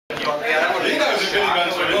He knows if any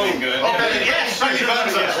buns are anything good. Okay, yes, pretty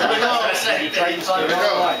buns. Here we go. Here we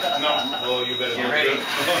go. No, well, you better get ready.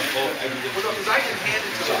 Well, because I can hand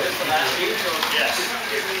it to him. Yes.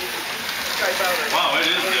 Wow, it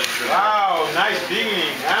is good. Wow, nice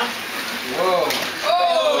beginning, huh? Whoa.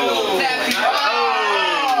 Oh!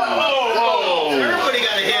 Oh! Everybody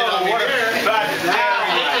got a hit on me there. But now,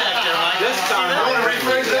 this time, I want to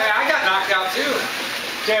rephrase that. I got knocked out too.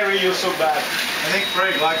 Terry, you're so bad. I think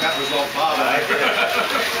Craig liked that result, Bob.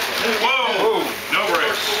 Whoa! No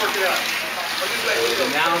brakes. It was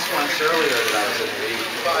announced once earlier that I was in the lead.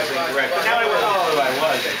 I was incorrect. But now I was all I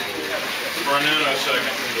was. For a minute, a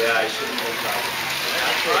second. Yeah, I should have pulled out.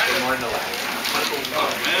 Actually, more than the last. Oh,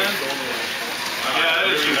 man. Yeah,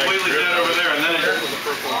 it is completely dead over there, and then it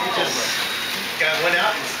Just went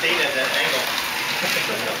out and stayed at that angle.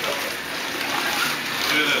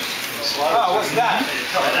 do this. Oh, what's that?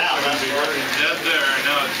 Cut out. Dead there, and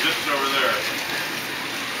now it's just over there.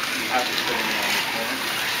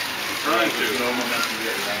 Trying to.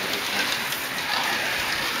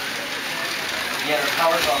 Yeah, the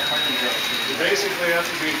power's all turning good. You basically have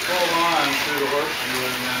to be full on to the horseshoe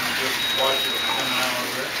and then just watch it coming out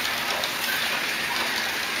over there.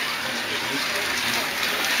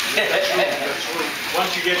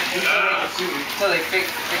 Once you get So they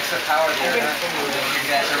fix the power there, huh? You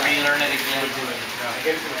guys are relearn it again.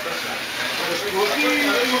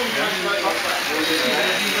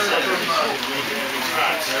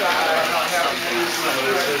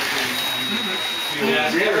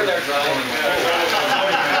 Yeah, never they're driving.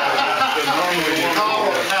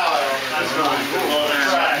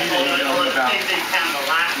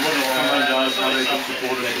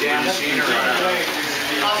 Damn machinery.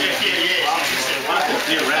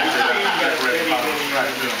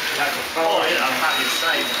 Oh, yeah, I'm happy to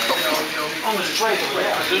say. On the straight,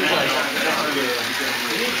 yeah.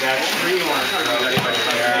 That's 3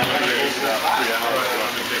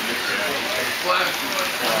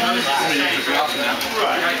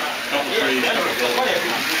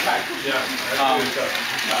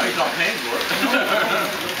 He's not paying for it.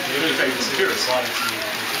 He's paying for security.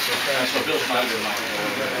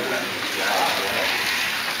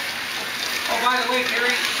 Oh, by the way,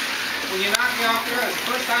 Terry, when you knocked me off there, it was the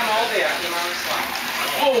first time all day I came on the slide.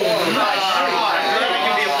 Oh, nice. I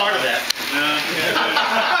can be a part of that.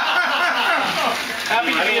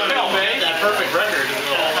 Happy to be a film, eh? That perfect record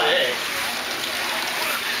all day.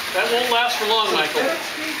 That won't last for long, Michael.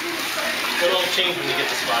 It'll change when you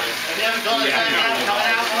get the spotting.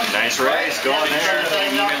 Nice race, going there.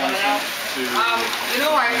 You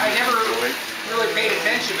know, I never really paid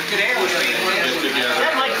attention, but today I was paying attention. Is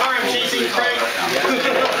that my car I'm chasing, Craig?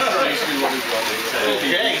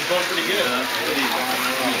 Yeah, he's going pretty good.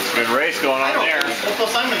 Good race going on there. Well,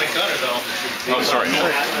 plus I'm in the gutter, though. Oh, sorry.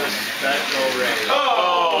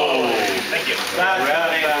 Oh! Thank you.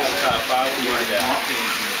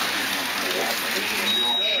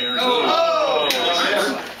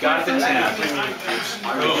 Got the 10.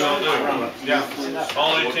 Yeah.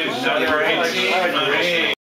 All it takes is 18.